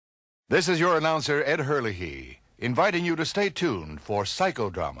This is your announcer, Ed Herlihy, inviting you to stay tuned for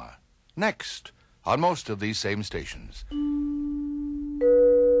Psychodrama, next on most of these same stations.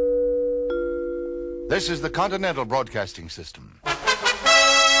 This is the Continental Broadcasting System.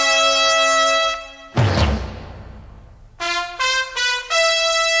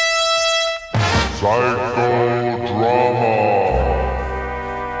 Psychodrama.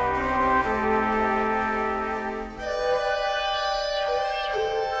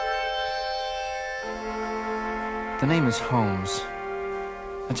 The name is Holmes.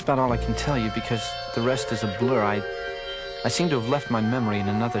 That's about all I can tell you because the rest is a blur. I seem to have left my memory in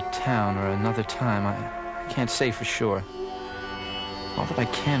another town or another time. I can't say for sure. All that I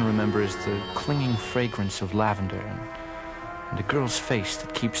can remember is the clinging fragrance of lavender and a girl's face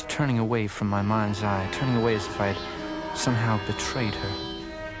that keeps turning away from my mind's eye, turning away as if I had somehow betrayed her.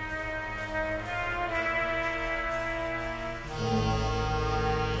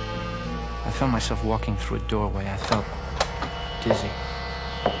 I found myself walking through a doorway. I felt dizzy.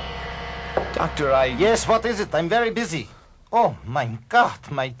 Doctor, Yes, what is it? I'm very busy. Oh, my God,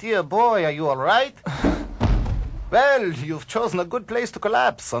 my dear boy, are you all right? Well, you've chosen a good place to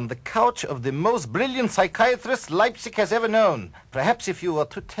collapse, on the couch of the most brilliant psychiatrist Leipzig has ever known. Perhaps if you were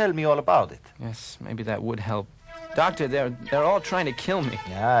to tell me all about it. Yes, maybe that would help. Doctor, they're all trying to kill me.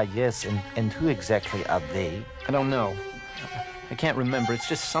 Ah, yes, and who exactly are they? I don't know. I can't remember. It's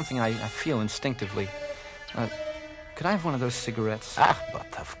just something I feel instinctively. Could I have one of those cigarettes? Ah,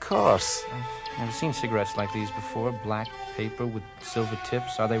 but of course. I've never seen cigarettes like these before. Black paper with silver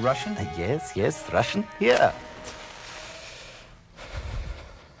tips. Are they Russian? Yes, Russian. Here.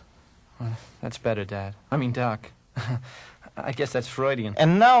 Well, that's better, Dad. I mean, Doc. I guess that's Freudian.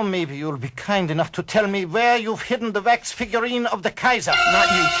 And now maybe you'll be kind enough to tell me where you've hidden the wax figurine of the Kaiser. Not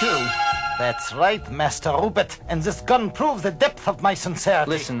you, too. That's right, Master Rupert. And this gun proves the depth of my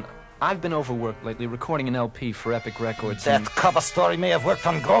sincerity. Listen, I've been overworked lately, recording an LP for Epic Records. That cover story may have worked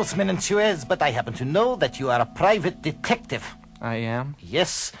on GROSSMAN and SUEZ, but I happen to know that you are a private detective. I am?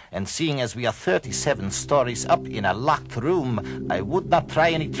 Yes, and seeing as we are 37 stories up in a locked room, I would not try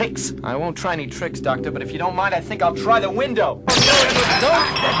any tricks. I won't try any tricks, Doctor, but if you don't mind, I think I'll try the window.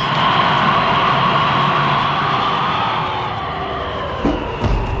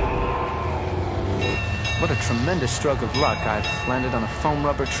 What a tremendous stroke of luck. I've landed on a foam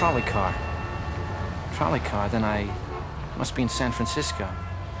rubber trolley car. Then I must be in San Francisco.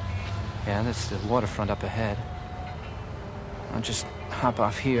 Yeah, that's the waterfront up ahead. I'll just hop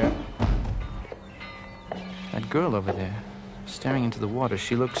off here. That girl over there, staring into the water,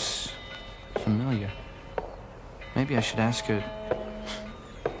 she looks familiar. Maybe I should ask her.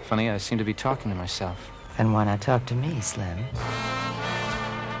 Funny, I seem to be talking to myself. Then why not talk to me, Slim?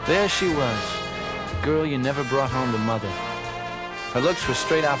 There she was. The girl you never brought home to mother. Her looks were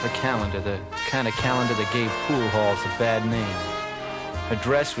straight off a calendar, the kind of calendar that gave pool halls a bad name. Her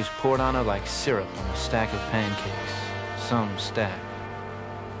dress was poured on her like syrup on a stack of pancakes. Some stack.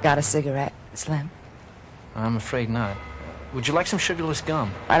 Got a cigarette, Slim? I'm afraid not. Would you like some sugarless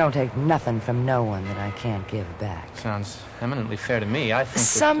gum? I don't take nothing from no one that I can't give back. Sounds eminently fair to me. I think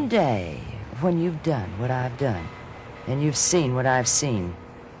Someday, when you've done what I've done, and you've seen what I've seen,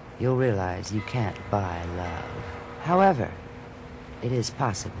 you'll realize you can't buy love. However, it is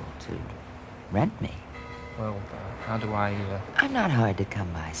possible to rent me. Well, how do I, I'm not hard to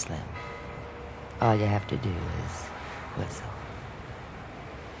come by, Slim. All you have to do is whistle.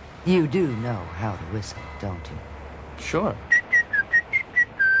 You do know how to whistle, don't you? Sure.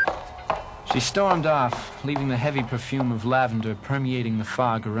 She stormed off, leaving the heavy perfume of lavender permeating the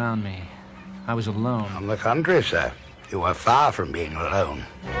fog around me. I was alone. On the contrary, sir. You are far from being alone.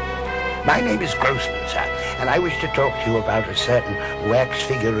 My name is GROSSMAN, sir, and I wish to talk to you about a certain wax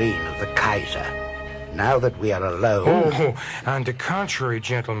figurine of the Kaiser. Now that we are alone... Oh, on the contrary,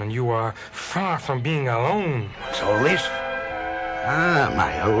 gentlemen, you are far from being alone. What's all this? Ah,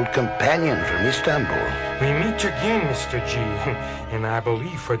 my old companion from Istanbul. We meet again, Mr. G, and I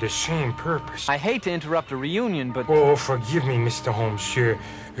believe for the same purpose. I hate to interrupt a reunion, but... Oh, forgive me, Mr. Holmes, sir.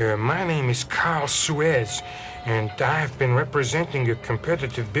 My name is KARL SUEZ, and I've been representing a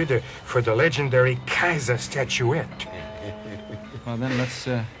competitive bidder for the legendary Kaiser statuette. Well, then let's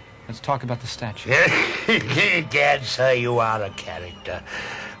talk about the statue. Gad, sir, you are a character.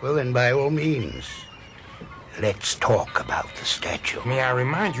 Well, then, by all means, let's talk about the statue. May I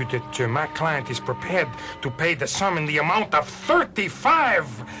remind you that my client is prepared to pay the sum in the amount of $35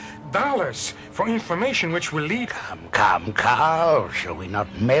 for information which will lead... Come, Carl. Shall we not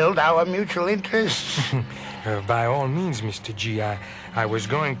meld our mutual interests? By all means, Mr. G. I was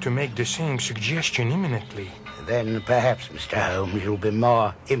going to make the same suggestion imminently. Then perhaps, Mr. Holmes, you'll be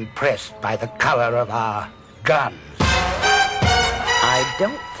more impressed by the color of our guns. I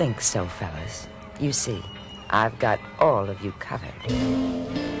don't think so, fellas. You see, I've got all of you covered.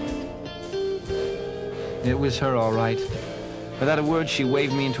 It was her, all right. Without a word, she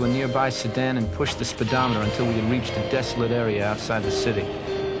waved me into a nearby sedan and pushed the speedometer until we had reached a desolate area outside the city.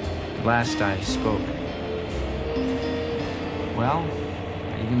 At last I spoke. Well,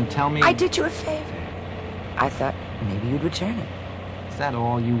 are you going to tell me? I did you a favor. I thought maybe you'd return it. Is that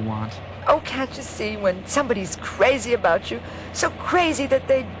all you want? Oh, can't you see when somebody's crazy about you? So crazy that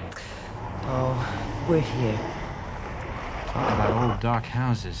they... Oh, we're here. Talk about old dark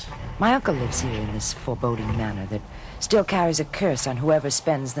houses. My uncle lives here in this foreboding manor that still carries a curse on whoever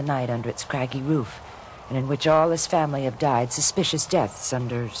spends the night under its craggy roof, and in which all his family have died suspicious deaths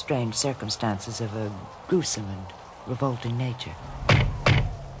under strange circumstances of a gruesome and revolting nature.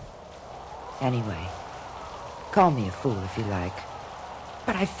 Anyway, call me a fool if you like,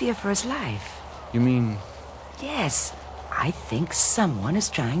 but I fear for his life. You mean? Yes, I think someone is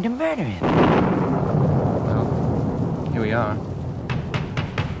trying to murder him. Well, here we are.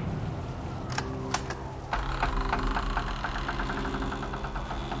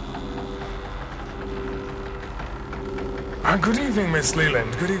 Good evening, Miss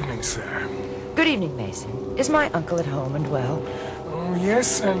Leland. Good evening, sir. Good evening, Mason. Is my uncle at home and well? Oh,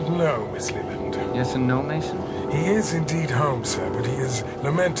 yes and no, Miss Leland. Yes and no, Mason? He is indeed home, sir, but he is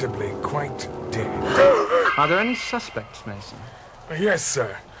lamentably quite dead. Are there any suspects, Mason? Yes,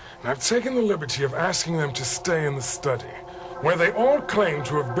 sir. And I've taken the liberty of asking them to stay in the study, where they all claim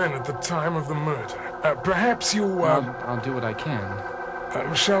to have been at the time of the murder. Perhaps you, I'll do what I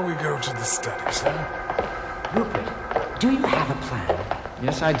can. Shall we go to the study, sir? Rupert, do you have a plan?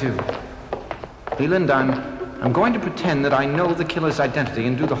 Yes, I do. Leland, I'm going to pretend that I know the killer's identity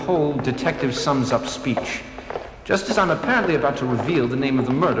and do the whole detective sums up speech. Just as I'm apparently about to reveal the name of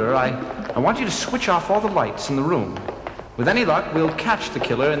the murderer, I want you to switch off all the lights in the room. With any luck, we'll catch the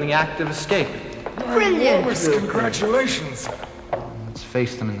killer in the act of escaping. Brilliant! Congratulations, sir. Let's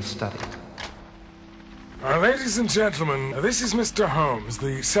face them in the study. Ladies and gentlemen, this is Mr. Holmes,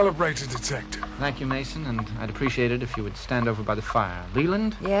 the celebrated detective. Thank you, Mason, and I'd appreciate it if you would stand over by the fire.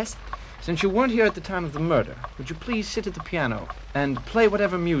 Leland? Yes? Since you weren't here at the time of the murder, would you please sit at the piano and play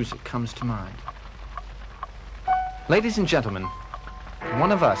whatever music comes to mind? Ladies and gentlemen,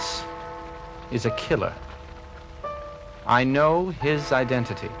 one of us is a killer. I know his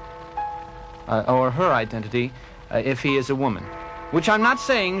identity, or her identity, if he is a woman, which I'm not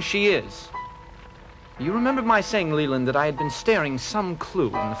saying she is. You remember my saying, Leland, that I had been staring some clue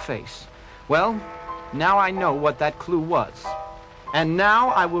in the face. Well, now I know what that clue was. And now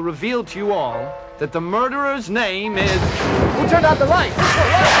I will reveal to you all that the murderer's name is... Who turned out the light?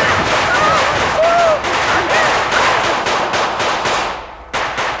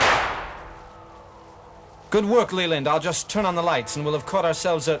 Good work, Leland. I'll just turn on the lights and we'll have caught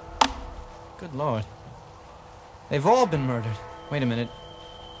ourselves a... Good Lord. They've all been murdered. Wait a minute.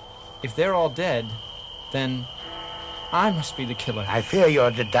 If they're all dead, then I must be the killer. I fear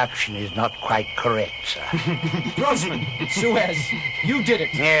your deduction is not quite correct, sir. GROSSMAN, SUEZ, you did it.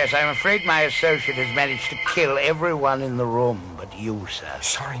 Yes, I'm afraid my associate has managed to kill everyone in the room but you, sir.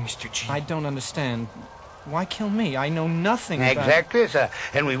 Sorry, Mr. G. I don't understand. Why kill me? I know nothing about... Exactly, sir.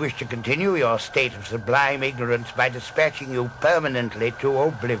 And we wish to continue your state of sublime ignorance by dispatching you permanently to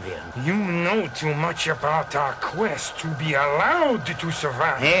oblivion. You know too much about our quest to be allowed to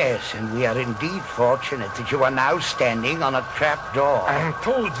survive. Yes, and we are indeed fortunate that you are now standing on a trap door. I'm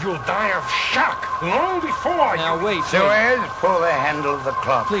told you'll die of shock long before Now, wait. SUEZ, pull the handle of the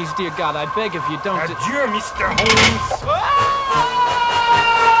clock. Please, dear God, I beg if you don't... Adieu, Mr. Holmes.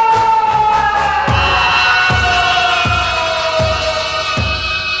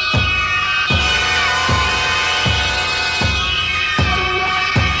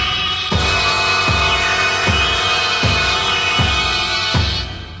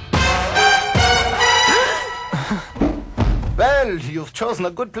 Well, you've chosen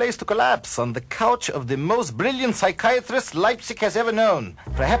a good place to collapse, on the couch of the most brilliant psychiatrist Leipzig has ever known.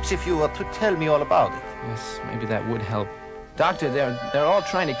 Perhaps if you were to tell me all about it. Yes, maybe that would help. Doctor, they're all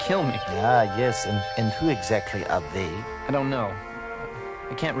trying to kill me. Ah, yes, and who exactly are they? I don't know.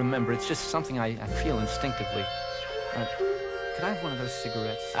 I can't remember. It's just something I feel instinctively. Could I have one of those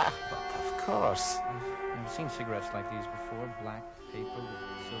cigarettes? Ah, but of course. I've seen cigarettes like these before. Black paper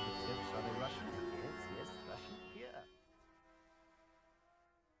with silver tips. Are they Russian?